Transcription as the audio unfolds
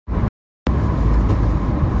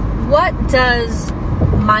what does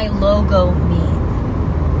my logo mean?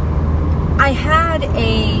 I had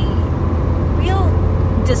a real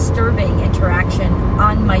disturbing interaction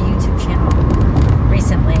on my YouTube channel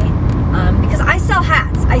recently because I sell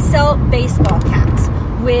hats. I sell baseball caps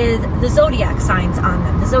with the zodiac signs on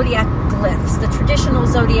them, the zodiac glyphs, the traditional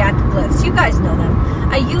zodiac glyphs. You guys know them.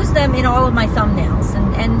 I use them in all of my thumbnails,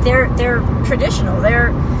 and they're traditional.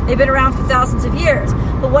 They've been around for thousands of years.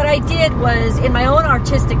 But what I did was, in my own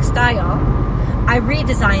artistic style, I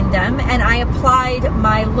redesigned them and I applied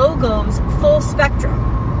my logo's full spectrum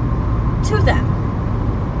to them.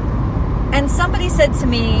 And somebody said to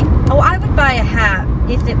me, oh, I would buy a hat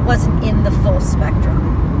if it wasn't in the full spectrum.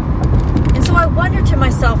 And so I wondered to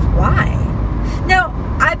myself, why? Now,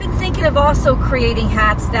 I've been thinking of also creating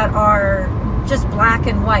hats that are just black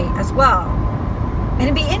and white as well. And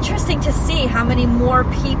it'd be interesting to see how many more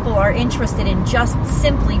people are interested in just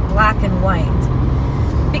simply black and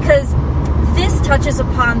white. Because this touches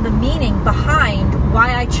upon the meaning behind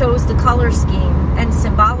why I chose the color scheme and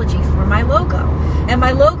symbology for my logo. And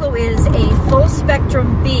my logo is a full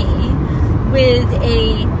spectrum B with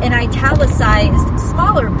an italicized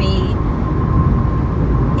smaller b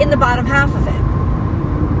in the bottom half of it.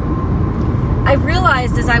 I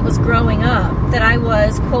realized as I was growing up that I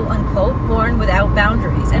was, quote unquote, born without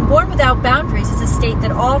boundaries. And born without boundaries is a state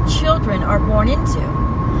that all children are born into.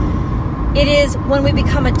 It is when we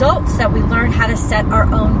become adults that we learn how to set our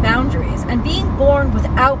own boundaries. And being born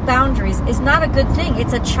without boundaries is not a good thing.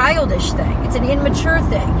 It's a childish thing. It's an immature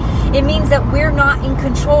thing. It means that we're not in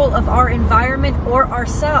control of our environment or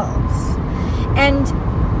ourselves. And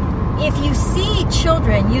if you see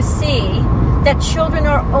children, you see that children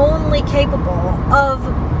are only capable of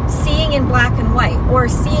seeing in black and white, or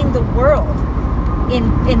seeing the world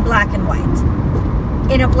in black and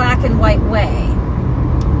white, in a black and white way.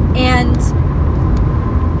 And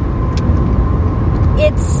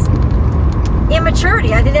it's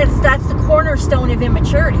immaturity. I think that's the cornerstone of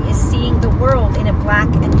immaturity, is seeing the world in a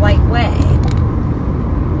black and white way.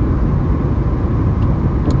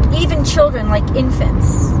 Even children, like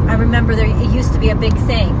infants. I remember it used to be a big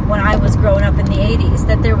thing when I was growing up in the 80s,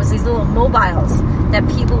 that there was these little mobiles that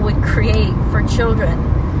people would create for children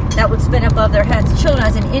that would spin above their heads. Children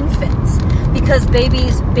as an infants. Because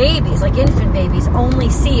babies, like infant babies, only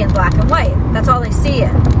see in black and white. That's all they see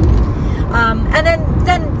in. And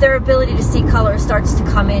then their ability to see color starts to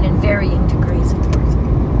come in varying degrees, of course.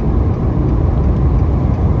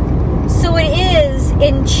 So it is,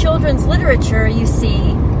 in children's literature, you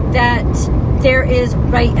see that there is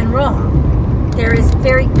right and wrong. There is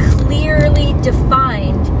very clearly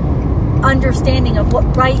defined understanding of what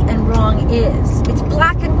right and wrong is. It's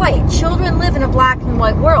black and white. Children live in a black and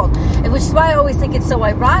white world, which is why I always think it's so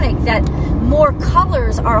ironic that more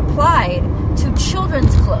colors are applied to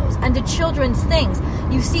children's clothes and to children's things.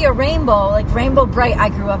 You see a rainbow, like Rainbow Brite I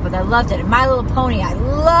grew up with. I loved it. My Little Pony, I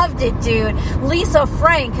loved it, dude. Lisa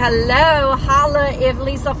Frank, hello, holla if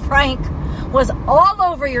Lisa Frank was all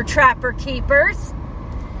over your Trapper Keepers.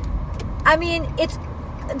 I mean,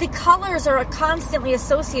 the colors are constantly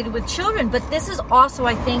associated with children, but this is also,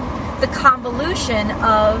 I think, the convolution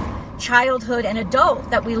of childhood and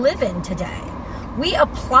adult that we live in today. We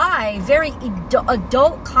apply very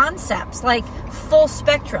adult concepts like full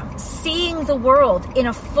spectrum, seeing the world in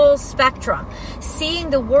a full spectrum, seeing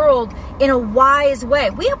the world in a wise way.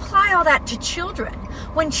 We apply all that to children,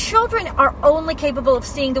 when children are only capable of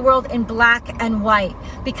seeing the world in black and white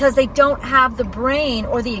because they don't have the brain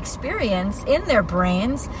or the experience in their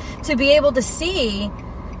brains to be able to see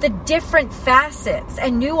the different facets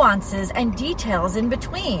and nuances and details in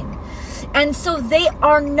between. And so they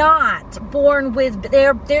are not born with,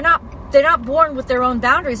 they're not born with their own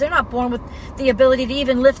boundaries. They're not born with the ability to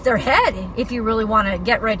even lift their head, if you really want to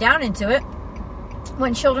get right down into it.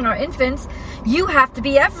 When children are infants, you have to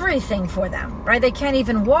be everything for them, right? They can't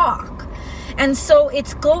even walk. And so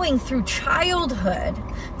it's going through childhood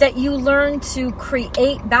that you learn to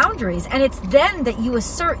create boundaries. And it's then that you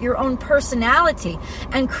assert your own personality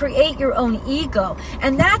and create your own ego.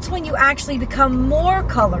 And that's when you actually become more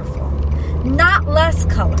colorful, not less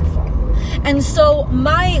colorful. And so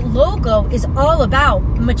my logo is all about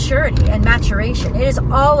maturity and maturation. It is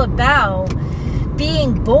all about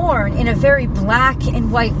being born in a very black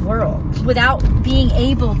and white world without being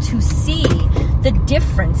able to see the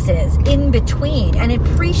differences in between and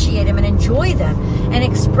appreciate them and enjoy them and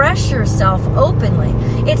express yourself openly.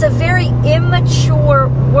 It's a very immature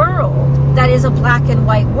world that is a black and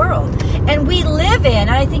white world. And we live in,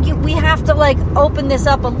 and I think we have to open this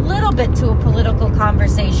up a little bit to a political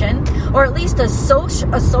conversation, or at least a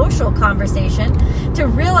social conversation, to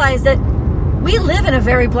realize that we live in a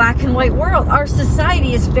very black and white world. Our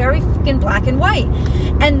society is very fucking black and white.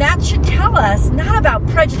 And that should tell us not about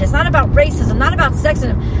prejudice, not about racism, not about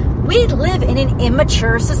sexism. We live in an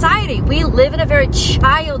immature society. We live in a very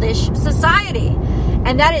childish society.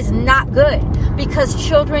 And that is not good, because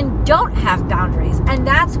children don't have boundaries. And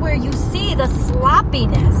that's where you see the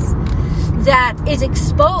sloppiness that is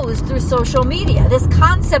exposed through social media. This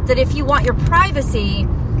concept that if you want your privacy,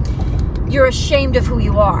 you're ashamed of who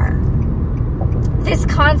you are. This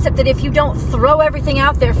concept that if you don't throw everything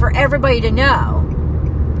out there for everybody to know,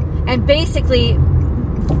 and basically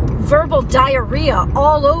verbal diarrhea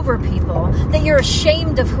all over people, that you're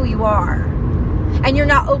ashamed of who you are. And you're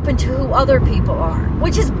not open to who other people are,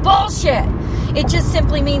 which is bullshit. It just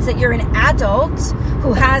simply means that you're an adult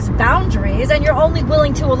who has boundaries, and you're only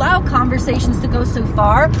willing to allow conversations to go so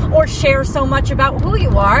far or share so much about who you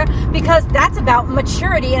are, because that's about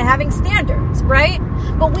maturity and having standards, right?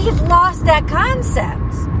 But we've lost that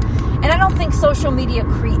concept. And I don't think social media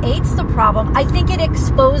creates the problem. I think it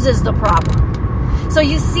exposes the problem. So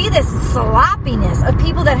you see this sloppiness of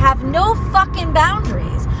people that have no fucking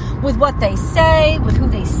boundaries with what they say, with who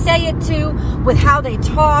they say it to, with how they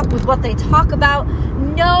talk, with what they talk about.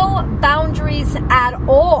 No boundaries at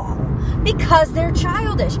all, because they're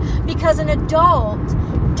childish. Because an adult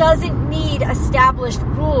doesn't need established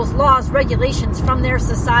rules, laws, regulations from their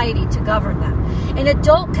society to govern them. An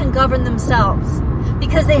adult can govern themselves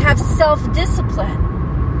because they have self-discipline.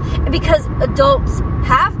 And because adults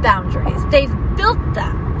have boundaries, they've built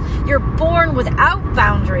them. You're born without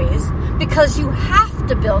boundaries because you have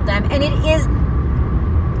to build them, and it is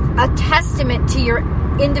a testament to your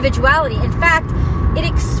individuality. In fact, it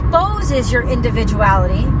exposes your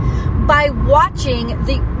individuality by watching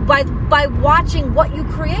by watching what you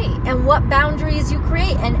create and what boundaries you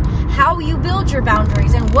create and how you build your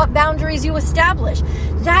boundaries and what boundaries you establish.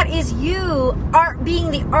 That is you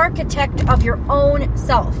being the architect of your own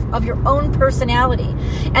self, of your own personality.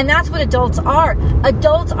 And that's what adults are.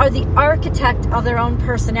 Adults are the architect of their own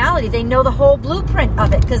personality. They know the whole blueprint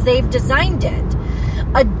of it because they've designed it.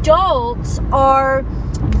 Adults are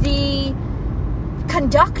the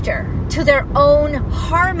conductor to their own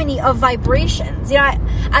harmony of vibrations. You know,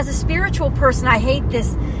 as a spiritual person, I hate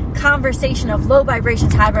this conversation of low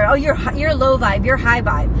vibrations, high vibe. Oh, you're low vibe, you're high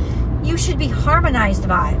vibe. You should be harmonized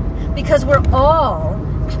vibe, because we're all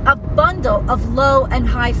a bundle of low and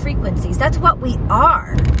high frequencies. That's what we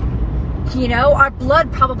are. You know, our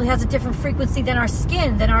blood probably has a different frequency than our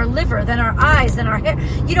skin, than our liver, than our eyes, than our hair.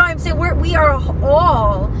 You know what I'm saying? We are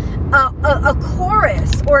all a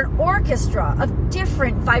chorus or an orchestra of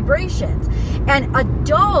different vibrations. And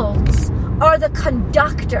adults are the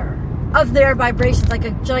conductor of their vibrations, like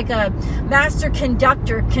a master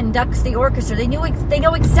conductor conducts the orchestra. They know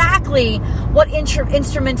exactly what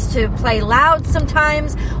instruments to play loud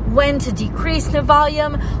sometimes, when to decrease the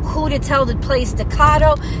volume, who to tell to play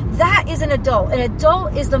staccato. That is an adult. An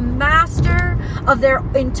adult is the master of their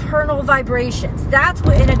internal vibrations. That's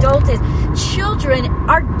what an adult is. Children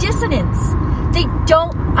are dissonance. They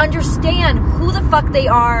don't understand who the fuck they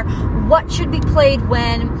are, what should be played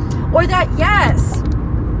when, or that, yes,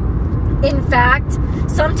 in fact,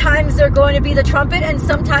 sometimes they're going to be the trumpet and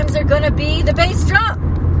sometimes they're going to be the bass drum.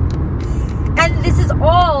 And this is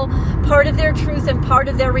all part of their truth and part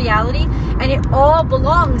of their reality. And it all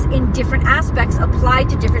belongs in different aspects applied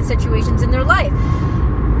to different situations in their life.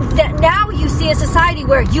 That now you see a society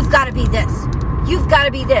where you've got to be this. You've got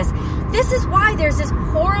to be this. This is why there's this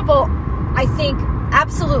horrible, I think,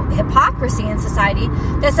 absolute hypocrisy in society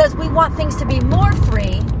that says we want things to be more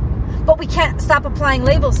free, but we can't stop applying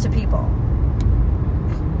labels to people.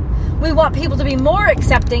 We want people to be more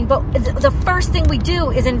accepting, but the first thing we do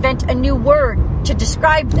is invent a new word to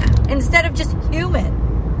describe them instead of just human,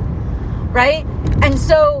 right? And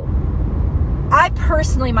so I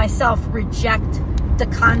personally myself reject the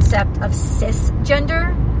concept of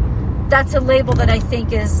cisgender. That's a label that I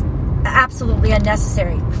think is absolutely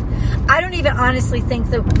unnecessary. I don't even honestly think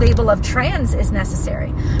the label of trans is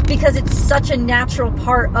necessary, because it's such a natural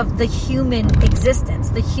part of the human existence,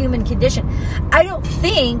 the human condition. I don't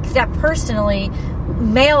think that personally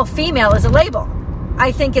male, female is a label.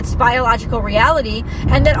 I think it's biological reality,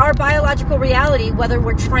 and that our biological reality, whether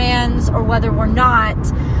we're trans or whether we're not,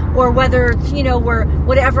 or whether, you know, we're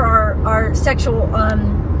whatever our sexual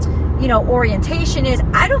orientation is,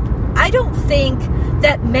 I don't think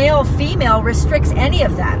that male female restricts any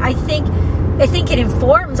of that. I think it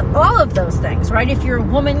informs all of those things, right? If you're a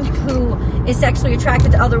woman who is sexually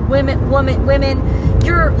attracted to other women,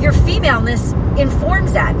 your femaleness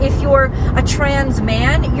informs that. If you're a trans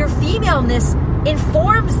man, your femaleness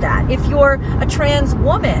informs that. If you're a trans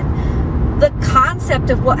woman, the concept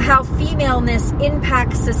of how femaleness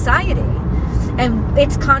impacts society and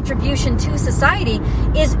its contribution to society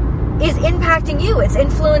is impacting you. It's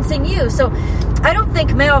influencing you. So I don't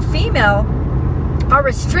think male-female are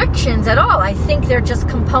restrictions at all. I think they're just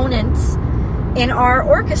components in our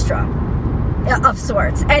orchestra of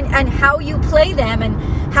sorts. And how you play them and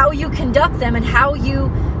how you conduct them and how you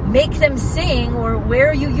make them sing or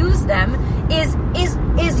where you use them is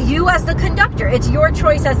you as the conductor. It's your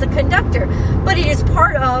choice as the conductor. But it is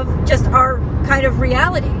part of just our kind of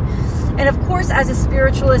reality. And of course, as a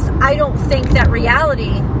spiritualist, I don't think that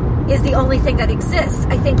reality is the only thing that exists.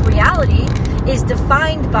 I think reality is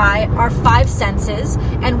defined by our five senses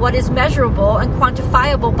and what is measurable and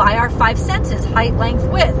quantifiable by our five senses: height, length,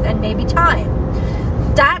 width, and maybe time.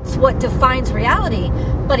 That's what defines reality.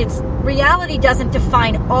 But reality doesn't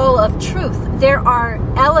define all of truth. There are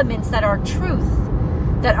elements that are truth,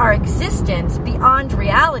 that are existence beyond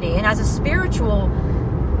reality. And as a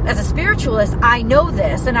spiritualist, I know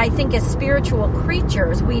this, and I think as spiritual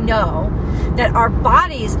creatures, we know that our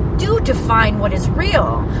bodies do define what is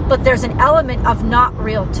real, but there's an element of not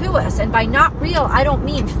real to us. And by not real, I don't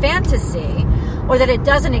mean fantasy, or that it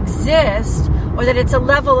doesn't exist, or that it's a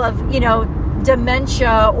level of,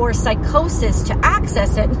 dementia or psychosis to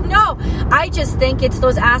access it. No, I just think it's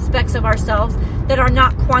those aspects of ourselves that are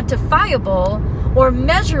not quantifiable or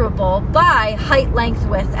measurable by height, length,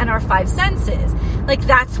 width, and our five senses. Like,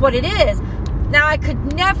 that's what it is. Now, I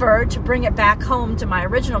could never, to bring it back home to my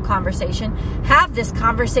original conversation, have this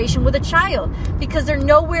conversation with a child because they're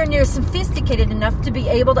nowhere near sophisticated enough to be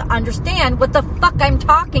able to understand what the fuck I'm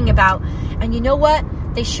talking about. And you know what?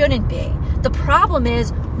 They shouldn't be. The problem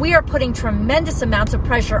is we are putting tremendous amounts of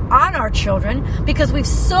pressure on our children because we've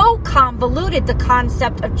so convoluted the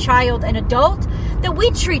concept of child and adult that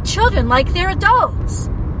we treat children like they're adults.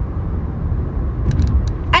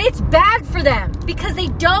 And it's bad for them because they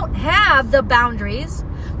don't have the boundaries,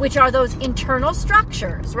 which are those internal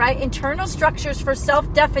structures, right? Internal structures for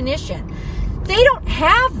self-definition. They don't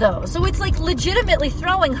have those. So it's like legitimately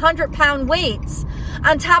throwing 100-pound weights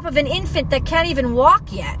on top of an infant that can't even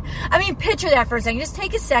walk yet. I mean, picture that for a second. Just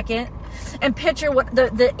take a second and picture what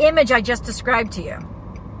the image I just described to you.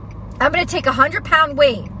 I'm going to take a 100-pound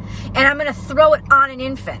weight and I'm going to throw it on an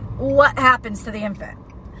infant. What happens to the infant?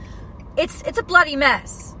 It's a bloody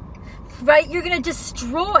mess, right? You're going to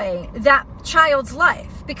destroy that child's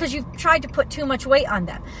life because you've tried to put too much weight on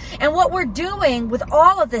them. And what we're doing with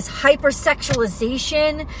all of this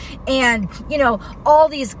hypersexualization and, all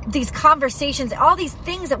these conversations, all these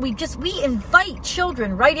things that we invite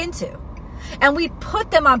children right into. And we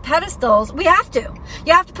put them on pedestals. We have to.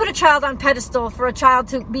 You have to put a child on pedestal for a child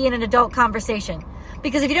to be in an adult conversation.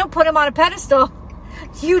 Because if you don't put them on a pedestal,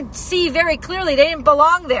 you see very clearly they didn't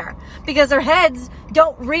belong there because their heads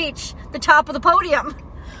don't reach the top of the podium,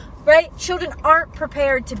 right? Children aren't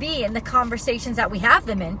prepared to be in the conversations that we have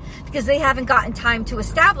them in because they haven't gotten time to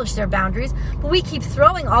establish their boundaries. But we keep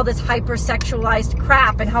throwing all this hyper-sexualized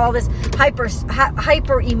crap and all this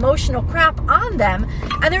hyper-emotional crap on them,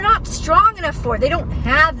 and they're not strong enough for it. They don't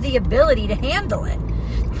have the ability to handle it.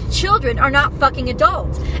 Children are not fucking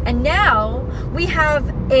adults. And now we have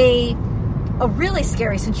a really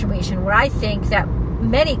scary situation where I think that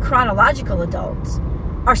many chronological adults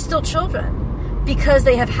are still children because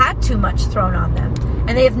they have had too much thrown on them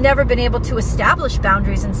and they have never been able to establish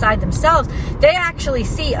boundaries inside themselves. They actually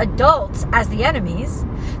see adults as the enemies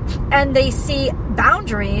and they see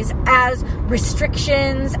boundaries as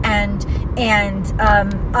restrictions and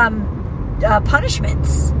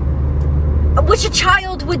punishments, which a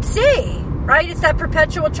child would see, right? It's that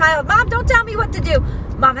perpetual child. Mom, don't tell me what to do.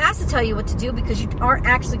 Mom has to tell you what to do because you aren't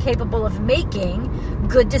actually capable of making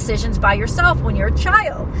good decisions by yourself when you're a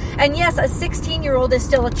child. And yes, a 16-year-old is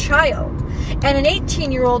still a child. And an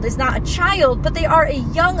 18-year-old is not a child, but they are a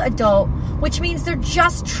young adult, which means they're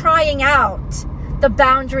just trying out the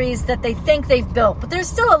boundaries that they think they've built. But there's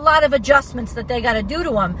still a lot of adjustments that they got to do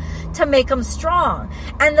to them to make them strong.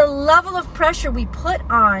 And the level of pressure we put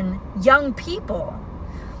on young people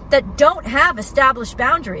that don't have established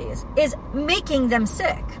boundaries is making them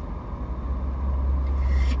sick.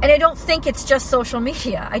 And I don't think it's just social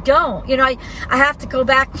media. I don't. I have to go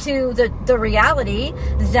back to the reality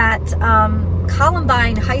that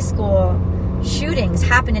Columbine High School shootings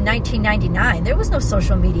happened in 1999. There was no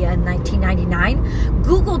social media in 1999.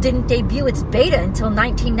 Google didn't debut its beta until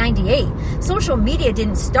 1998. Social media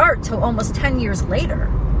didn't start till almost 10 years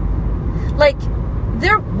later. Like,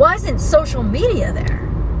 there wasn't social media there.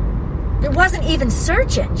 There wasn't even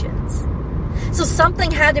search engines. So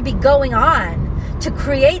something had to be going on to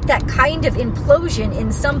create that kind of implosion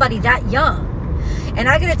in somebody that young. And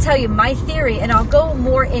I got to tell you, my theory, and I'll go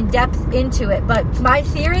more in depth into it, but my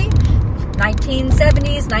theory,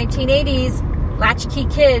 1970s, 1980s, latchkey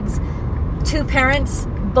kids, 2 parents,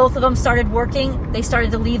 both of them started working. They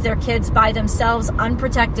started to leave their kids by themselves,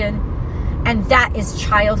 unprotected. And that is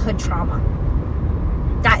childhood trauma.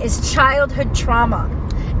 That is childhood trauma.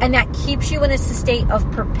 And that keeps you in a state of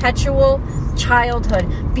perpetual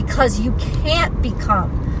childhood, because you can't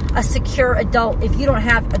become a secure adult if you don't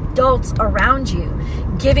have adults around you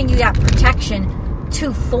giving you that protection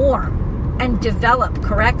to form and develop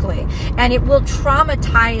correctly. And it will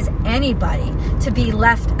traumatize anybody to be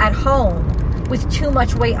left at home with too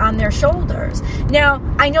much weight on their shoulders. Now,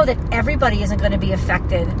 I know that everybody isn't going to be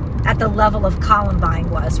affected at the level of Columbine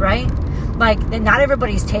was, right? Like, not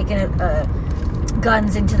everybody's taking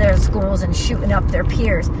guns into their schools and shooting up their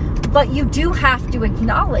peers. But you do have to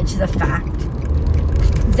acknowledge the fact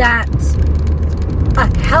that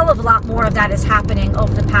a hell of a lot more of that is happening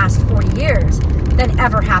over the past 40 years than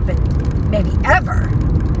ever happened, maybe ever.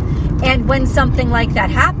 And when something like that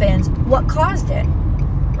happens, what caused it,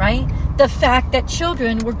 right? The fact that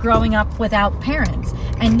children were growing up without parents.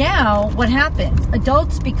 And now what happens?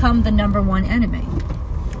 Adults become the number one enemy.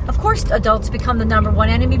 Of course, adults become the number one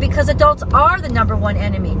enemy because adults are the number one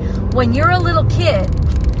enemy. When you're a little kid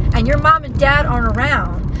and your mom and dad aren't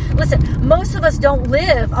around, listen, most of us don't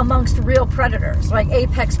live amongst real predators, like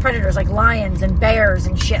apex predators, like lions and bears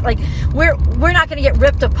and shit. Like, we're not going to get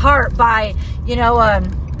ripped apart by,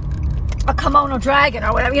 a kimono dragon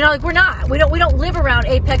or whatever. Like, we're not. We don't live around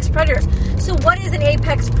apex predators. So what is an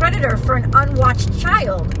apex predator for an unwatched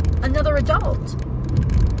child? Another adult.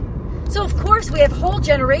 So, of course, we have a whole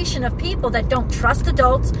generation of people that don't trust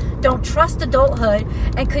adults, don't trust adulthood,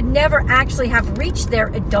 and could never actually have reached their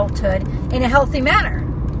adulthood in a healthy manner.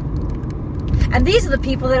 And these are the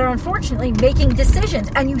people that are unfortunately making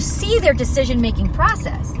decisions. And you see their decision-making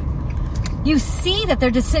process. You see that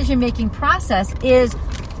their decision-making process is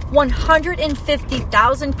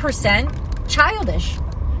 150,000% childish.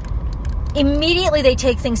 Immediately they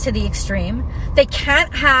take things to the extreme. They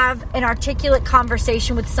can't have an articulate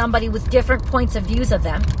conversation with somebody with different points of views of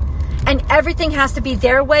them. And everything has to be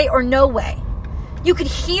their way or no way. You could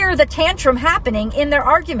hear the tantrum happening in their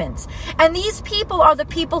arguments. And these people are the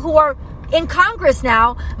people who are in Congress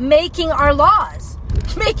now making our laws,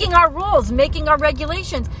 making our rules, making our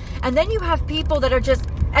regulations. And then you have people that are just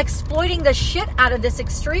exploiting the shit out of this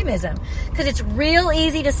extremism because it's real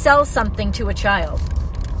easy to sell something to a child.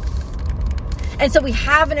 And so we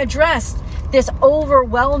haven't addressed this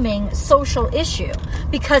overwhelming social issue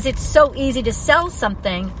because it's so easy to sell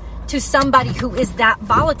something to somebody who is that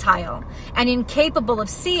volatile and incapable of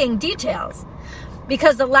seeing details.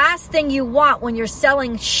 Because the last thing you want when you're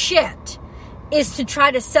selling shit is to try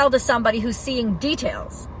to sell to somebody who's seeing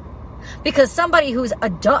details. Because somebody who's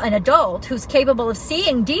an adult who's capable of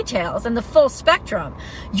seeing details and the full spectrum,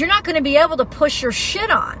 you're not going to be able to push your shit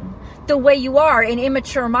on the way you are an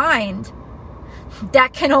immature mind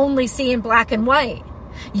that can only see in black and white.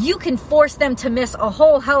 You can force them to miss a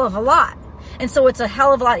whole hell of a lot. And so it's a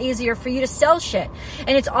hell of a lot easier for you to sell shit. And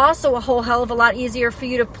it's also a whole hell of a lot easier for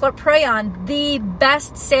you to prey on the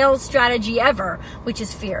best sales strategy ever, which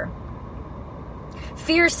is fear.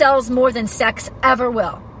 Fear sells more than sex ever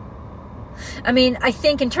will. I mean, I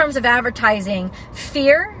think in terms of advertising,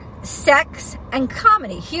 fear, sex, and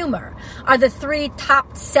comedy, humor, are the 3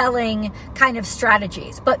 top selling kind of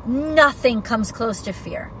strategies, but nothing comes close to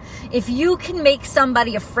fear. If you can make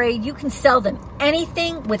somebody afraid, you can sell them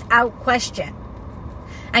anything without question.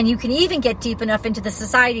 And you can even get deep enough into the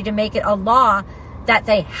society to make it a law that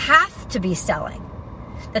they have to be selling,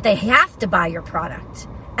 that they have to buy your product.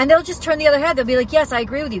 And they'll just turn the other head. They'll be like, yes, I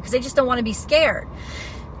agree with you, because they just don't want to be scared.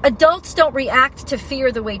 Adults don't react to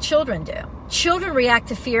fear the way children do. Children react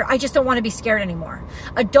to fear, I just don't want to be scared anymore.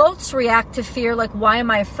 Adults react to fear like, why am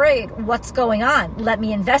I afraid? What's going on? Let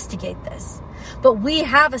me investigate this. But we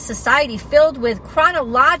have a society filled with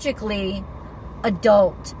chronologically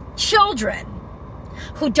adult children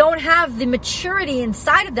who don't have the maturity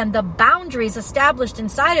inside of them, the boundaries established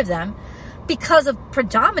inside of them, because of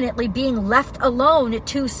predominantly being left alone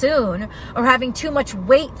too soon or having too much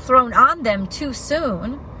weight thrown on them too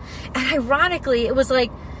soon. And ironically, it was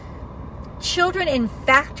like children in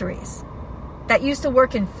factories that used to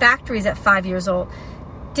work in factories at 5 years old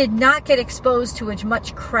did not get exposed to as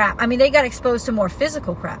much crap. I mean, they got exposed to more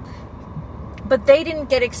physical crap, but they didn't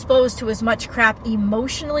get exposed to as much crap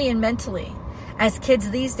emotionally and mentally as kids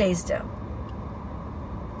these days do.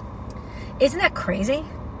 Isn't that crazy?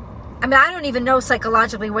 I mean, I don't even know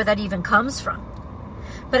psychologically where that even comes from.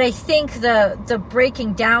 But I think the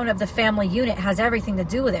breaking down of the family unit has everything to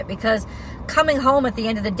do with it, because coming home at the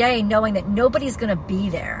end of the day knowing that nobody's going to be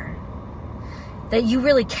there, that you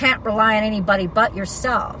really can't rely on anybody but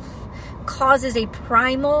yourself, causes a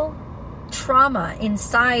primal trauma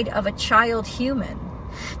inside of a child human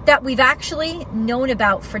that we've actually known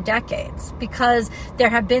about for decades, because there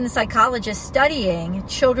have been psychologists studying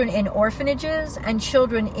children in orphanages and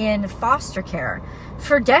children in foster care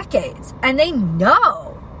for decades, and they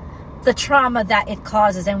know the trauma that it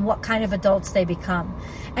causes and what kind of adults they become.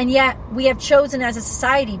 And yet we have chosen as a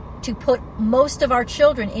society to put most of our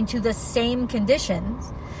children into the same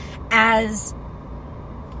conditions as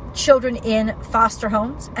children in foster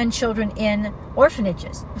homes and children in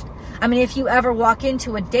orphanages. I mean, if you ever walk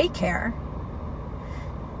into a daycare,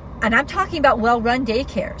 and I'm talking about well-run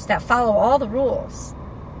daycares that follow all the rules,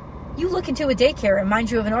 you look into a daycare, it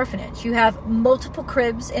reminds you of an orphanage. You have multiple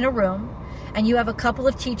cribs in a room, and you have a couple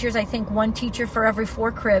of teachers, I think one teacher for every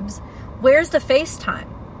 4 cribs. Where's the FaceTime?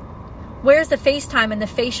 Where's the FaceTime and the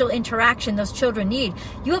facial interaction those children need?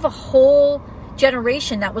 You have a whole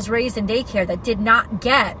generation that was raised in daycare that did not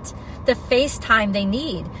get the FaceTime they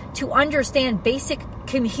need to understand basic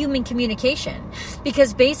human communication,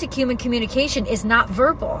 because basic human communication is not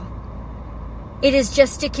verbal. It is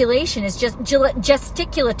gesticulation. It's just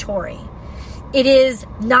gesticulatory. It is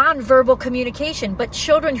nonverbal communication, but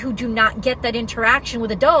children who do not get that interaction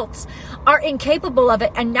with adults are incapable of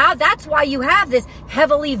it. And now that's why you have this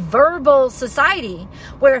heavily verbal society,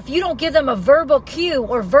 where if you don't give them a verbal cue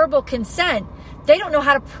or verbal consent, they don't know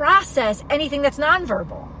how to process anything that's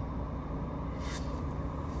nonverbal.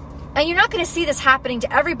 And you're not going to see this happening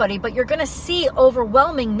to everybody, but you're going to see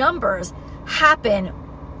overwhelming numbers happen,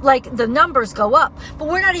 like the numbers go up. But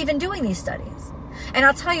we're not even doing these studies. And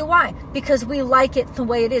I'll tell you why. Because we like it the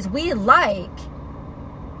way it is. We like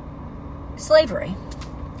slavery.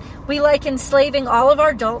 We like enslaving all of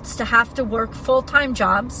our adults to have to work full-time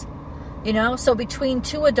jobs. You know, so between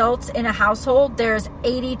 2 adults in a household, there's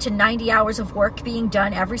 80 to 90 hours of work being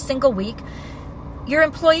done every single week. You're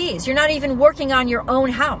employees. You're not even working on your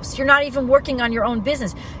own house. You're not even working on your own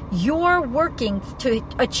business. You're working to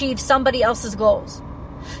achieve somebody else's goals.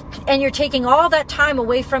 And you're taking all that time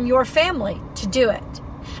away from your family to do it.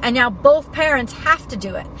 And now both parents have to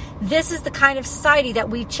do it. This is the kind of society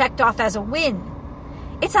that we've checked off as a win.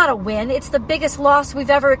 It's not a win. It's the biggest loss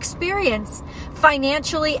we've ever experienced,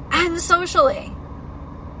 financially and socially.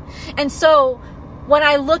 And so when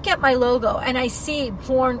I look at my logo and I see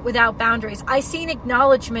Born Without Boundaries, I see an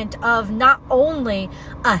acknowledgement of not only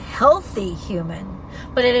a healthy human,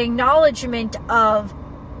 but an acknowledgement of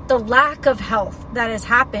the lack of health that has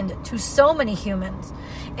happened to so many humans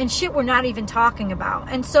and shit we're not even talking about.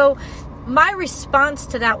 And so my response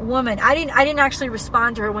to that woman, I didn't actually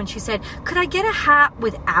respond to her when she said, could I get a hat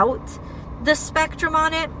without the spectrum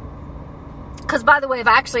on it? Because, by the way,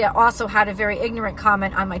 I also had a very ignorant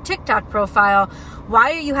comment on my TikTok profile.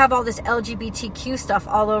 Why do you have all this LGBTQ stuff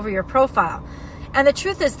all over your profile? And the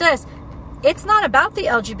truth is this, it's not about the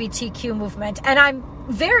LGBTQ movement. And I'm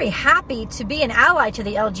very happy to be an ally to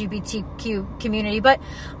the LGBTQ community, but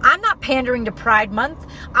I'm not pandering to Pride Month.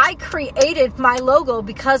 I created my logo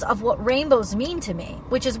because of what rainbows mean to me,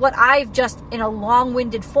 which is what I've just in a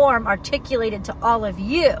long-winded form articulated to all of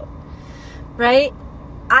you, right?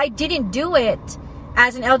 I didn't do it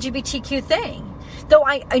as an LGBTQ thing, though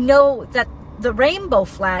I know that the rainbow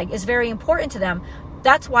flag is very important to them.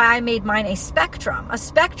 That's why I made mine a spectrum. A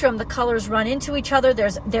spectrum, the colors run into each other.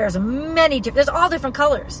 There's all different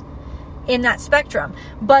colors in that spectrum.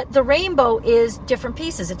 But the rainbow is different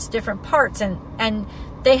pieces. It's different parts, and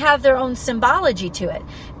they have their own symbology to it.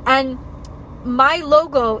 And my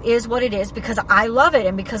logo is what it is because I love it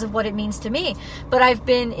and because of what it means to me. But I've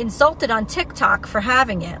been insulted on TikTok for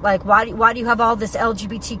having it. Like, why do you have all this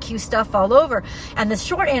LGBTQ stuff all over? And the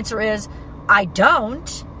short answer is, I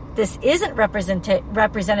don't. This isn't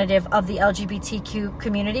representative of the LGBTQ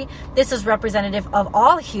community. This is representative of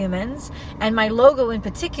all humans. And my logo in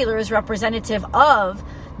particular is representative of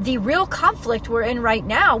the real conflict we're in right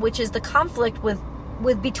now, which is the conflict with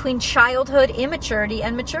between childhood immaturity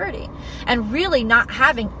and maturity. And really not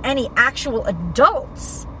having any actual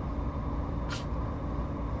adults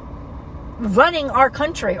running our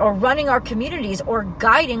country or running our communities or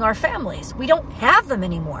guiding our families. We don't have them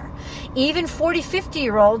anymore. Even 40,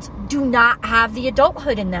 50-year-olds do not have the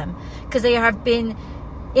adulthood in them because they have been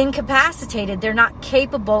incapacitated. They're not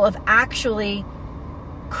capable of actually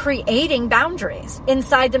creating boundaries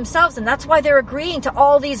inside themselves. And that's why they're agreeing to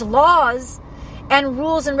all these laws and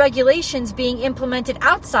rules and regulations being implemented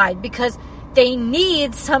outside, because they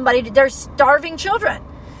need somebody they're starving children.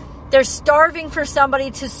 They're starving for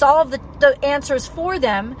somebody to solve the answers for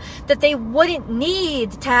them that they wouldn't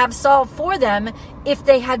need to have solved for them if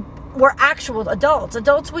they were actual adults.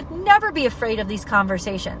 Adults would never be afraid of these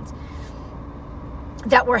conversations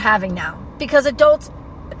that we're having now, because adults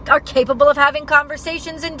are capable of having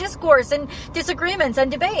conversations and discourse and disagreements and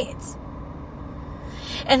debates.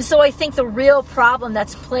 And so I think the real problem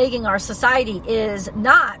that's plaguing our society is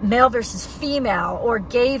not male versus female or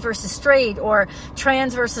gay versus straight or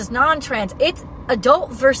trans versus non-trans. It's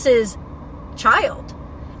adult versus child.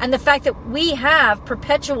 And the fact that we have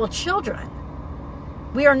perpetual children.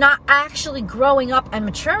 We are not actually growing up and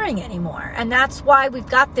maturing anymore. And that's why we've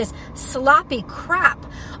got this sloppy crap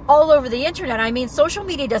all over the internet. I mean, social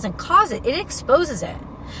media doesn't cause it. It exposes it.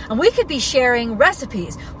 And we could be sharing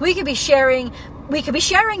recipes. We could be sharing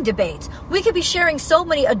debates. We could be sharing so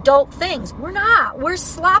many adult things. We're not. We're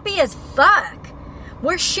sloppy as fuck.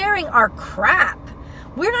 We're sharing our crap.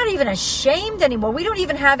 We're not even ashamed anymore. We don't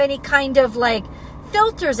even have any kind of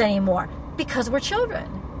filters anymore because we're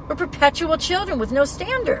children. We're perpetual children with no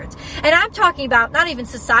standards. And I'm talking about not even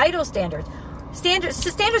societal standards.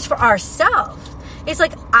 Standards for ourselves. It's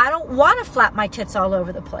like, I don't want to flap my tits all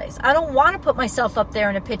over the place. I don't want to put myself up there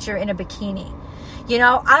in a picture in a bikini.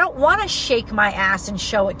 I don't want to shake my ass and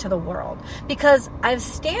show it to the world because I have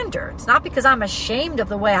standards, not because I'm ashamed of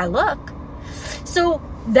the way I look. So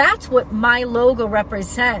that's what my logo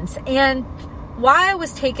represents, and why I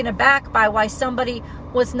was taken aback by why somebody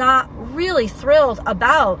was not really thrilled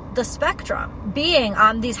about the spectrum being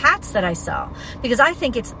on these hats that I sell, because I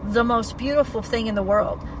think it's the most beautiful thing in the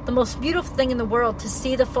world. The most beautiful thing in the world to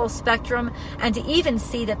see the full spectrum, and to even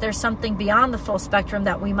see that there's something beyond the full spectrum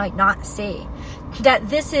that we might not see. That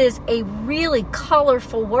this is a really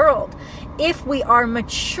colorful world if we are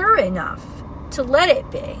mature enough to let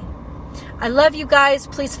it be. I love you guys.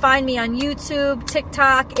 Please find me on YouTube,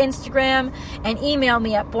 TikTok, Instagram, and email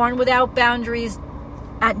me at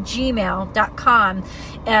bornwithoutboundaries@gmail.com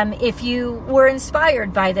if you were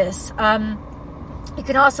inspired by this. You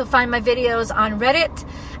can also find my videos on Reddit,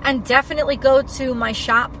 and definitely go to my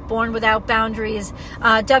shop, Born Without Boundaries,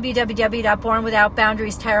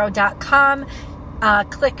 www.bornwithoutboundariestarot.com.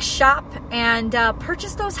 Click shop and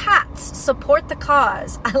purchase those hats. Support the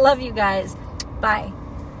cause. I love you guys. Bye.